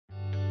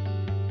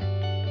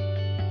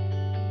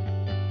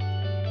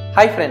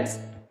Hi friends,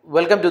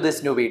 welcome to this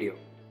new video.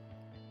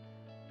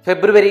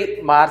 February,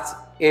 March,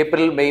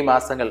 April, May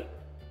മാസങ്ങൾ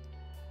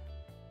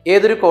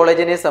ഏതൊരു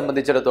കോളേജിനെ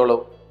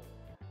സംബന്ധിച്ചിടത്തോളം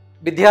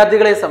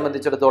വിദ്യാർത്ഥികളെ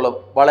സംബന്ധിച്ചിടത്തോളം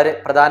വളരെ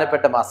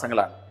പ്രധാനപ്പെട്ട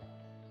മാസങ്ങളാണ്.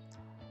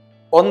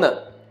 ഒന്ന്,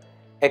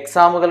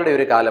 എക്സാമുകളുടെ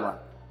ഒരു കാലമാണ്.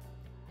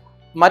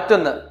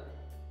 മറ്റൊന്ന്,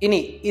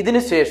 ഇനി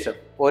ഇതിനു ശേഷം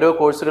ഓരോ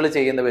കോഴ്സുകൾ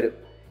ചെയ്യുന്നവരും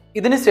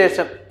ഇതിനു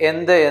ശേഷം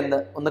എന്ത് എന്ന്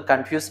ഒന്ന്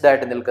കൺഫ്യൂസ്ഡ്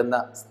ആയിട്ട് നിൽക്കുന്ന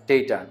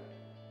സ്റ്റേറ്റ് ആണ്.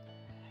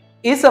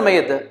 ഈ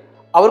സമയത്ത്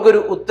അവർക്കൊരു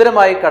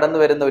ഉത്തരമായി കടന്നു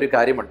വരുന്ന ഒരു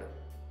കാര്യമുണ്ട്.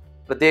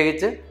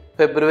 പ്രത്യേകിച്ച്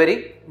ഫെബ്രുവരി,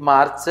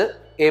 മാർച്ച്,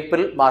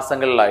 ഏപ്രിൽ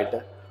മാസങ്ങളിലായിട്ട്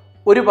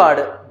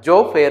ഒരുപാട്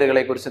ജോബ്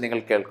ഫെയറുകളെ കുറിച്ച് നിങ്ങൾ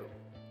കേൾക്കും.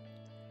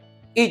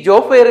 ഈ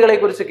ജോബ് ഫെയറുകളെ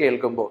കുറിച്ച്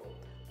കേൾക്കുമ്പോൾ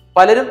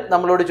പലരും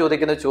നമ്മളോട്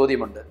ചോദിക്കുന്ന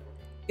ചോദ്യമുണ്ട്,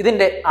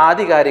 ഇതിൻ്റെ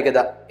ആധികാരികത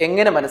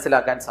എങ്ങനെ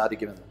മനസ്സിലാക്കാൻ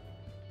സാധിക്കുമെന്ന്.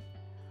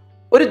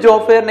 ഒരു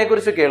ജോബ് ഫെയറിനെ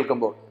കുറിച്ച്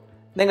കേൾക്കുമ്പോൾ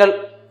നിങ്ങൾ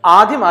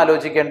ആദ്യം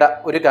ആലോചിക്കേണ്ട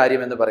ഒരു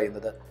കാര്യമെന്ന്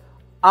പറയുന്നത്,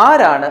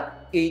 ആരാണ്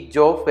ഈ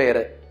ജോബ് ഫെയർ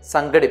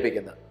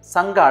സംഘടിപ്പിക്കുന്നത്,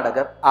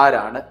 സംഘാടകർ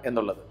ആരാണ്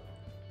എന്നുള്ളത്.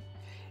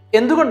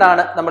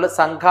 എന്തുകൊണ്ടാണ് നമ്മൾ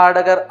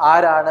സംഘാടകർ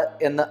ആരാണ്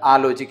എന്ന്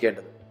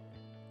ആലോചിക്കേണ്ടത്?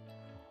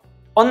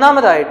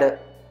 ഒന്നാമതായിട്ട്,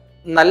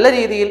 നല്ല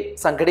രീതിയിൽ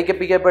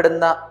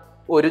സംഘടിപ്പിക്കപ്പെടുന്ന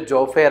ഒരു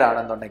ജോബ് ഫെയർ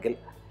ആണെന്നുണ്ടെങ്കിൽ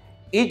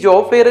ഈ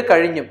ജോബ് ഫെയർ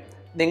കഴിഞ്ഞും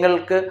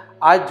നിങ്ങൾക്ക്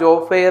ആ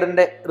ജോബ്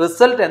ഫെയറിൻ്റെ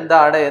റിസൾട്ട്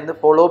എന്താണ് എന്ന്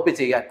ഫോളോ അപ്പ്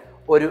ചെയ്യാൻ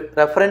ഒരു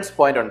റെഫറൻസ്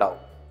പോയിന്റ് ഉണ്ടാവും.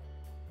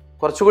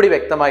 കുറച്ചുകൂടി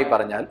വ്യക്തമായി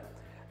പറഞ്ഞാൽ,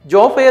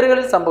 ജോബ്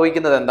ഫെയറുകളിൽ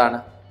സംഭവിക്കുന്നത് എന്താണ്?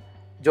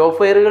 ജോബ്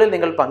ഫെയറുകളിൽ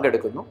നിങ്ങൾ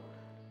പങ്കെടുക്കുന്നു,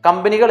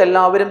 കമ്പനികൾ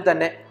എല്ലാവരും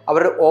തന്നെ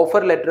അവരുടെ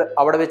ഓഫർ ലെറ്റർ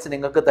അവിടെ വെച്ച്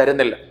നിങ്ങൾക്ക്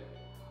തരുന്നില്ല.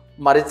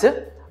 മറിച്ച്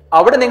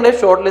അവിടെ നിങ്ങളെ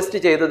ഷോർട്ട് ലിസ്റ്റ്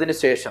ചെയ്തതിന്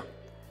ശേഷം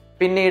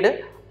പിന്നീട്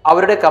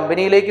അവരുടെ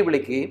കമ്പനിയിലേക്ക്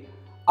വിളിക്കുകയും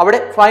അവിടെ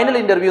ഫൈനൽ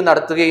ഇൻ്റർവ്യൂ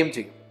നടത്തുകയും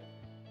ചെയ്യും.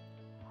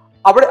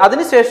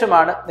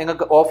 അതിനുശേഷമാണ്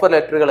നിങ്ങൾക്ക് ഓഫർ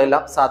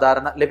ലെറ്ററുകളെല്ലാം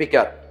സാധാരണ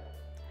ലഭിക്കാറ്.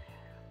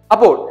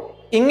 അപ്പോൾ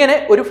ഇങ്ങനെ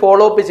ഒരു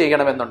ഫോളോ അപ്പ്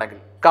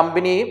ചെയ്യണമെന്നുണ്ടെങ്കിൽ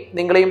കമ്പനിയെയും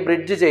നിങ്ങളെയും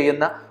ബ്രിഡ്ജ്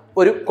ചെയ്യുന്ന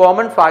ഒരു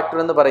കോമൺ ഫാക്ടർ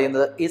എന്ന്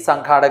പറയുന്നത് ഈ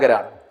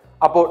സംഘാടകരാണ്.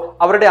 അപ്പോൾ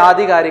അവരുടെ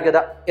ആധികാരികത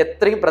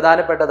എത്രയും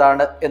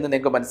പ്രധാനപ്പെട്ടതാണ് എന്ന്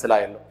നിങ്ങൾക്ക്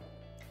മനസ്സിലായല്ലോ.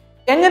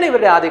 എങ്ങനെ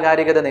ഇവരുടെ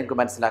ആധികാരികത നിങ്ങൾക്ക്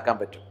മനസ്സിലാക്കാൻ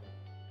പറ്റും?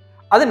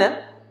 അതിന്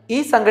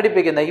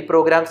ഈ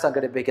പ്രോഗ്രാം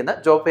സംഘടിപ്പിക്കുന്ന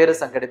ജോബ് ഫെയർ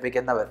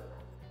സംഘടിപ്പിക്കുന്നവർ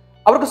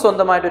അവർക്ക്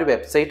സ്വന്തമായിട്ടൊരു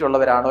വെബ്സൈറ്റ്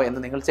ഉള്ളവരാണോ എന്ന്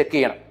നിങ്ങൾ ചെക്ക്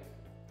ചെയ്യണം.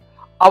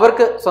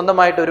 അവർക്ക്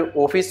സ്വന്തമായിട്ടൊരു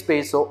ഓഫീസ്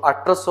സ്പേസോ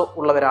അഡ്രസ്സോ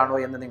ഉള്ളവരാണോ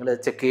എന്ന് നിങ്ങൾ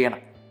ചെക്ക് ചെയ്യണം.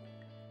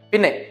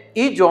 പിന്നെ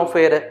ഈ ജോബ്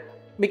ഫെയർ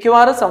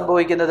മിക്കവാറും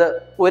സംഭവിക്കുന്നത്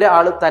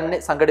ഒരാൾ തന്നെ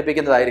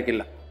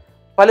സംഘടിപ്പിക്കുന്നതായിരിക്കില്ല,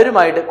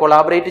 പലരുമായിട്ട്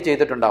കൊളാബറേറ്റ്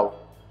ചെയ്തിട്ടുണ്ടാവും.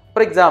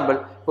 ഫോർ എക്സാമ്പിൾ,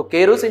 ഇപ്പോൾ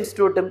കെയ്റോസ്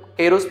ഇൻസ്റ്റിറ്റ്യൂട്ടും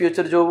കെയ്റോസ്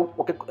ഫ്യൂച്ചർ ജോബും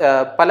ഒക്കെ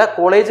പല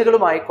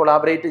കോളേജുകളുമായി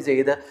കൊളാബറേറ്റ്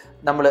ചെയ്ത്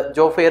നമ്മൾ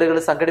ജോബ് ഫെയറുകൾ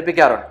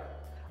സംഘടിപ്പിക്കാറുണ്ട്.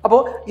 അപ്പോൾ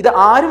ഇത്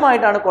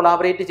ആരുമായിട്ടാണ്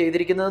കൊളാബറേറ്റ്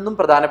ചെയ്തിരിക്കുന്നതെന്നും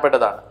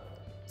പ്രധാനപ്പെട്ടതാണ്.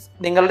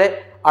 നിങ്ങളുടെ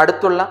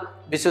അടുത്തുള്ള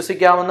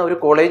വിശ്വസിക്കാവുന്ന ഒരു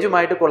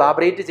കോളേജുമായിട്ട്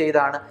കൊളാബറേറ്റ്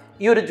ചെയ്താണ്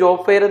ഈ ഒരു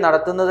ജോബ് ഫെയർ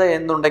നടത്തുന്നത്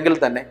എന്നുണ്ടെങ്കിൽ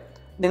തന്നെ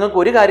നിങ്ങൾക്ക്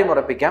ഒരു കാര്യം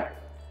ഉറപ്പിക്കാം,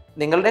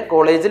 നിങ്ങളുടെ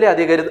കോളേജിലെ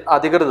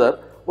അധികൃതർ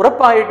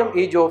ഉറപ്പായിട്ടും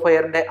ഈ ജോബ്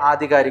ഫെയറിൻ്റെ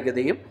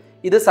ആധികാരികതയും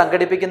ഇത്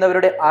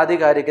സംഘടിപ്പിക്കുന്നവരുടെ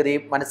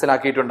ആധികാരികതയും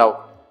മനസ്സിലാക്കിയിട്ടുണ്ടാവും.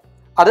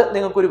 അത്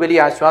നിങ്ങൾക്കൊരു വലിയ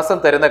ആശ്വാസം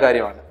തരുന്ന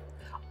കാര്യമാണ്.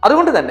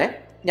 അതുകൊണ്ട് തന്നെ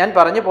ഞാൻ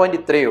പറഞ്ഞ പോയിന്റ്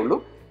ഇത്രയേ ഉള്ളൂ.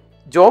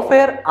 ജോബ്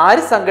ഫെയർ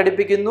ആര്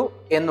സംഘടിപ്പിക്കുന്നു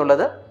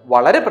എന്നുള്ളത്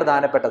വളരെ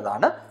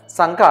പ്രധാനപ്പെട്ടതാണ്.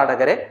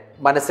 സംഘാടകരെ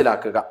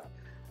മനസ്സിലാക്കുക.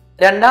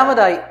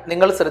 രണ്ടാമതായി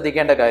നിങ്ങൾ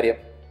ശ്രദ്ധിക്കേണ്ട കാര്യം,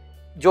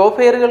 ജോബ്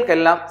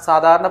ഫെയറുകൾക്കെല്ലാം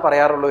സാധാരണ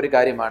പറയാറുള്ള ഒരു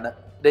കാര്യമാണ്,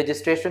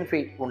 രജിസ്ട്രേഷൻ ഫീ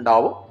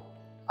ഉണ്ടാവും,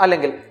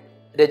 അല്ലെങ്കിൽ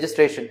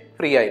രജിസ്ട്രേഷൻ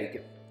ഫ്രീ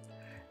ആയിരിക്കും.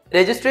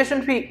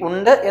 രജിസ്ട്രേഷൻ ഫീ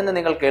ഉണ്ട് എന്ന്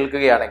നിങ്ങൾ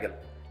കേൾക്കുകയാണെങ്കിൽ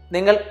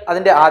നിങ്ങൾ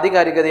അതിൻ്റെ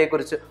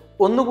ആധികാരികതയെക്കുറിച്ച്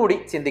ഒന്നുകൂടി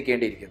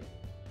ചിന്തിക്കേണ്ടിയിരിക്കുന്നു.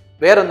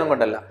 വേറൊന്നും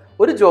കൊണ്ടല്ല,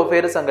 ഒരു ജോബ്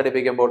ഫെയർ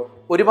സംഘടിപ്പിക്കുമ്പോൾ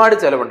ഒരുപാട്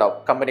ചിലവുണ്ടാവും.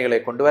 കമ്പനികളെ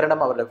കൊണ്ടുവരണം,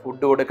 അവരുടെ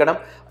ഫുഡ് കൊടുക്കണം,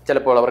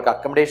 ചിലപ്പോൾ അവർക്ക്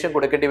അക്കോമഡേഷൻ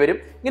കൊടുക്കേണ്ടി വരും.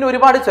 ഇങ്ങനെ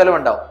ഒരുപാട്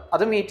ചിലവുണ്ടാവും.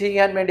 അത് മീറ്റ്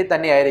ചെയ്യാൻ വേണ്ടി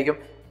തന്നെയായിരിക്കും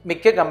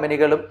മിക്ക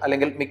കമ്പനികളും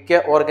അല്ലെങ്കിൽ മിക്ക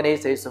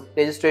ഓർഗനൈസേഴ്സും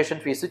രജിസ്ട്രേഷൻ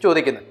ഫീസ്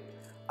ചോദിക്കുന്നത്.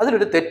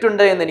 അതിലൊരു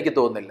തെറ്റുണ്ട് എന്ന് എനിക്ക്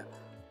തോന്നുന്നില്ല.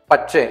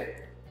 പക്ഷേ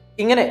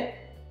ഇങ്ങനെ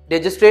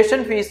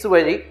രജിസ്ട്രേഷൻ ഫീസ്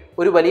വഴി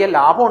ഒരു വലിയ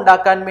ലാഭം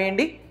ഉണ്ടാക്കാൻ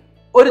വേണ്ടി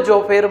ഒരു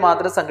ജോബ് ഫെയർ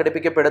മാത്രം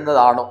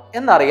സംഘടിപ്പിക്കപ്പെടുന്നതാണോ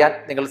എന്നറിയാൻ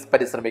നിങ്ങൾ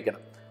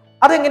പരിശ്രമിക്കണം.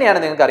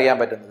 അതെങ്ങനെയാണ് നിങ്ങൾക്ക് അറിയാൻ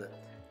പറ്റുന്നത്?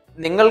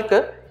 നിങ്ങൾക്ക്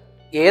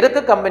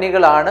ഏതൊക്കെ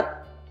കമ്പനികളാണ്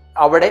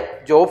അവിടെ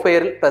ജോബ്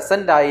ഫെയറിൽ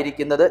പ്രസന്റ്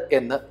ആയിരിക്കുന്നത്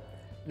എന്ന്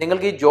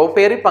നിങ്ങൾക്ക് ഈ ജോബ്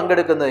ഫെയറിൽ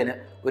പങ്കെടുക്കുന്നതിന്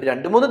ഒരു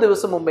 2-3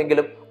 ദിവസം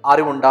മുമ്പെങ്കിലും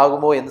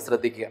അറിവുണ്ടാകുമോ എന്ന്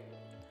ശ്രദ്ധിക്കുക.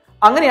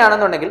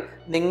 അങ്ങനെയാണെന്നുണ്ടെങ്കിൽ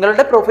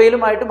നിങ്ങളുടെ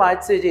പ്രൊഫൈലുമായിട്ട്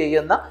മാച്ച്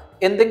ചെയ്യുന്ന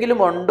എന്തെങ്കിലും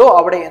ഉണ്ടോ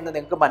അവിടെ എന്ന്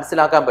നിങ്ങൾക്ക്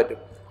മനസ്സിലാക്കാൻ പറ്റും.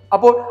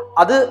 അപ്പോൾ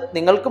അത്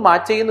നിങ്ങൾക്ക്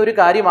മാച്ച് ചെയ്യുന്ന ഒരു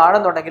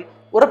കാര്യമാണെന്നുണ്ടെങ്കിൽ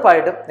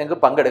ഉറപ്പായിട്ടും നിങ്ങൾക്ക്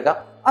പങ്കെടുക്കാം.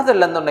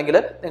 അതല്ലെന്നുണ്ടെങ്കിൽ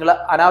നിങ്ങൾ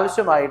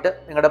അനാവശ്യമായിട്ട്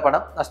നിങ്ങളുടെ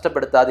പണം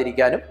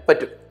നഷ്ടപ്പെടുത്താതിരിക്കാനും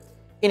പറ്റും.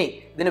 ഇനി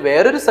ഇതിന്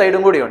വേറൊരു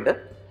സൈഡും കൂടിയുണ്ട്.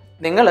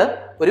 നിങ്ങൾ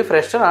ഒരു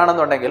ഫ്രഷർ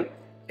ആണെന്നുണ്ടെങ്കിൽ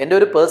എൻ്റെ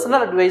ഒരു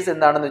പേഴ്സണൽ അഡ്വൈസ്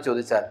എന്താണെന്ന്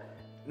ചോദിച്ചാൽ,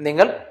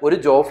 നിങ്ങൾ ഒരു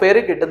ജോബ്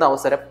ഫെയറിൽ കിട്ടുന്ന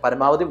അവസരം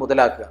പരമാവധി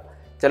മുതലാക്കുക.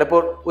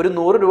 ചിലപ്പോൾ ഒരു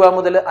 100 രൂപ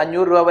മുതൽ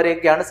 500 രൂപ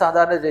വരെയൊക്കെയാണ്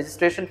സാധാരണ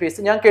രജിസ്ട്രേഷൻ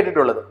ഫീസ് ഞാൻ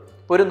കേട്ടിട്ടുള്ളത്.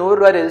 ഇപ്പോൾ ഒരു 100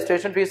 രൂപ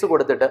രജിസ്ട്രേഷൻ ഫീസ്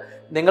കൊടുത്തിട്ട്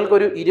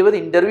നിങ്ങൾക്കൊരു 20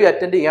 ഇൻ്റർവ്യൂ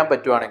അറ്റൻഡ് ചെയ്യാൻ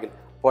പറ്റുവാണെങ്കിൽ,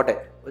 പോട്ടെ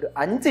ഒരു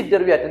 5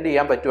 ഇൻ്റർവ്യൂ അറ്റൻഡ്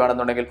ചെയ്യാൻ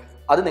പറ്റുവാണെന്നുണ്ടെങ്കിൽ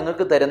അത്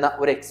നിങ്ങൾക്ക് തരുന്ന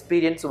ഒരു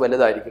എക്സ്പീരിയൻസ്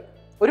വലുതായിരിക്കും.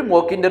 ഒരു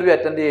മോക്ക് ഇൻ്റർവ്യൂ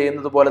അറ്റൻഡ്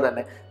ചെയ്യുന്നത് പോലെ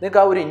തന്നെ നിങ്ങൾക്ക്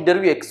ആ ഒരു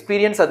ഇൻ്റർവ്യൂ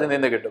എക്സ്പീരിയൻസ് അതിൽ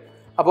നിന്ന് കിട്ടും.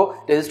 അപ്പോൾ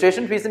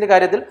രജിസ്ട്രേഷൻ ഫീസിൻ്റെ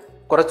കാര്യത്തിൽ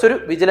കുറച്ചൊരു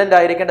വിജിലൻ്റ്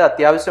ആയിരിക്കേണ്ടത്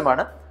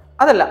അത്യാവശ്യമാണ്.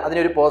 അതല്ല,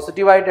 അതിനൊരു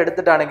പോസിറ്റീവായിട്ട്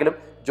എടുത്തിട്ടാണെങ്കിലും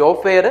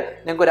ജോബ് ഫെയർ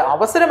നിങ്ങൾക്ക് ഒരു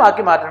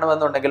അവസരമാക്കി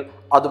മാറ്റണമെന്നുണ്ടെങ്കിൽ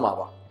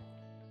അതുമാവാം.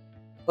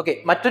 ഓക്കെ,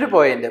 മറ്റൊരു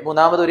പോയിന്റ്,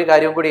 മൂന്നാമതൊരു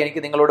കാര്യം കൂടി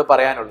എനിക്ക് നിങ്ങളോട്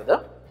പറയാനുള്ളത്,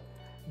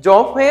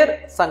 ജോബ് ഫെയർ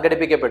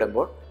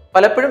സംഘടിപ്പിക്കപ്പെടുമ്പോൾ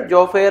പലപ്പോഴും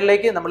ജോബ്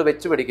ഫെയറിലേക്ക് നമ്മൾ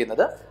വെച്ചു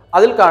പിടിക്കുന്നത്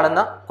അതിൽ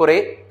കാണുന്ന കുറേ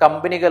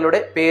കമ്പനികളുടെ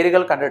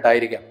പേരുകൾ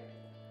കണ്ടിട്ടായിരിക്കാം.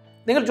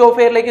 നിങ്ങൾ ജോബ്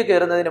ഫെയറിലേക്ക്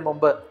കയറുന്നതിന്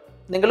മുമ്പ്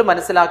നിങ്ങൾ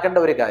മനസ്സിലാക്കേണ്ട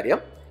ഒരു കാര്യം,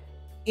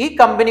 ഈ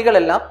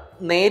കമ്പനികളെല്ലാം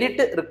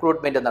നേരിട്ട്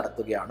റിക്രൂട്ട്മെന്റ്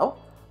നടത്തുകയാണോ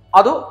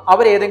അതോ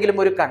അവരേതെങ്കിലും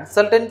ഒരു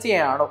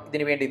കൺസൾട്ടൻസിയാണോ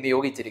ഇതിനു വേണ്ടി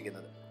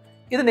നിയോഗിച്ചിരിക്കുന്നത്?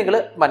 ഇത് നിങ്ങൾ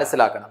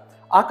മനസ്സിലാക്കണം.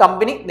 ആ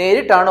കമ്പനി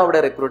നേരിട്ടാണോ അവിടെ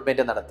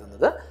റിക്രൂട്ട്മെന്റ്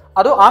നടത്തുന്നത്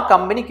അതോ ആ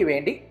കമ്പനിക്ക്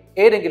വേണ്ടി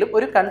ഏതെങ്കിലും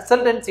ഒരു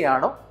കൺസൾട്ടൻസി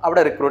ആണോ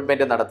അവിടെ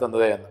റിക്രൂട്ട്മെന്റ്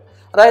നടത്തുന്നത് എന്ന്.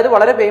 അതായത്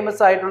വളരെ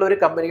ഫേമസ് ആയിട്ടുള്ള ഒരു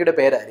കമ്പനിയുടെ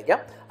പേരായിരിക്കാം,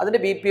 അതിന്റെ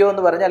BPO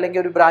എന്ന് പറഞ്ഞ് അല്ലെങ്കിൽ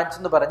ഒരു ബ്രാഞ്ച്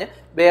എന്ന് പറഞ്ഞ്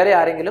വേറെ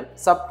ആരെങ്കിലും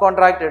സബ്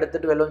കോൺട്രാക്ട്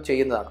എടുത്തിട്ട് വല്ലതും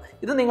ചെയ്യുന്നതാണ്.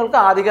 ഇത് നിങ്ങൾക്ക്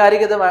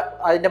ആധികാരികത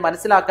അതിന്റെ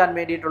മനസ്സിലാക്കാൻ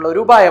വേണ്ടിയിട്ടുള്ള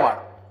ഒരു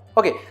ഉപായമാണ്.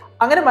 ഓക്കെ,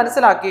 അങ്ങനെ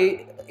മനസ്സിലാക്കി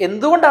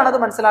എന്തുകൊണ്ടാണ് അത്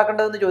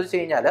മനസ്സിലാക്കേണ്ടതെന്ന് ചോദിച്ചു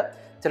കഴിഞ്ഞാൽ,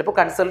 ചിലപ്പോൾ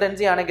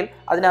കൺസൾട്ടൻസി ആണെങ്കിൽ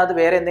അതിനകത്ത്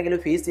വേറെ എന്തെങ്കിലും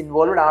ഫീസ്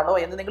ഇൻവോൾവ്ഡ് ആണോ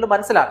എന്ന് നിങ്ങൾ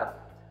മനസ്സിലാക്കണം.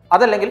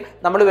 അതല്ലെങ്കിൽ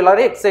നമ്മൾ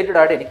വളരെ എക്സൈറ്റഡ്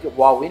ആയിട്ട് എനിക്ക്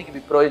എനിക്ക്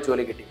വിപ്രോയിൽ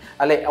ജോലി കിട്ടി,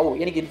 അല്ലെ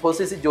എനിക്ക്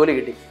ഇൻഫോസിസിൽ ജോലി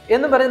കിട്ടി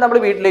എന്ന് പറഞ്ഞ് നമ്മൾ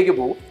വീട്ടിലേക്ക്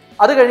പോകും.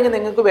 അത് കഴിഞ്ഞ്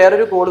നിങ്ങൾക്ക്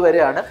വേറൊരു കോൾ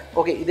വരികയാണ്,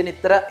 ഓക്കെ ഇതിന്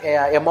ഇത്ര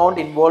എമൗണ്ട്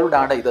ഇൻവോൾവ്ഡ്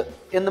ആണ് ഇത്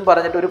എന്നും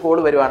പറഞ്ഞിട്ട് ഒരു കോൾ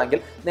വരുവാണെങ്കിൽ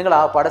നിങ്ങൾ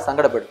ആ പാടെ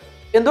സങ്കടപ്പെടും.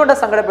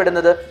 എന്തുകൊണ്ടാണ്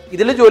സങ്കടപ്പെടുന്നത്?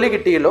 ഇതിൽ ജോലി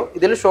കിട്ടിയല്ലോ,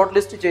 ഇതിൽ ഷോർട്ട്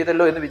ലിസ്റ്റ്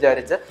ചെയ്തല്ലോ എന്ന്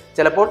വിചാരിച്ച്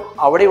ചിലപ്പോൾ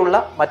അവിടെയുള്ള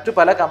മറ്റു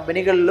പല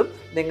കമ്പനികളിലും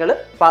നിങ്ങൾ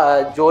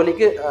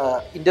ജോലിക്ക്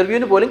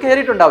ഇന്റർവ്യൂവിന് പോലും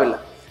കയറിയിട്ടുണ്ടാവില്ല.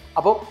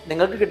 അപ്പോൾ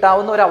നിങ്ങൾക്ക്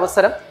കിട്ടാവുന്ന ഒരു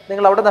അവസരം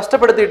നിങ്ങൾ അവിടെ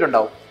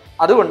നഷ്ടപ്പെടുത്തിയിട്ടുണ്ടാവും.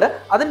 അതുകൊണ്ട്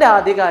അതിൻ്റെ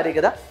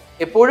ആധികാരികത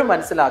എപ്പോഴും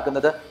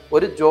മനസ്സിലാക്കുന്നത്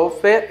ഒരു ജോബ്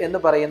ഫെയർ എന്ന്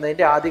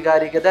പറയുന്നതിൻ്റെ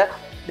ആധികാരികത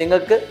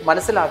നിങ്ങൾക്ക്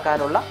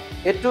മനസ്സിലാക്കാനുള്ള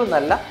ഏറ്റവും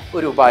നല്ല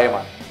ഒരു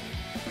ഉപായമാണ്.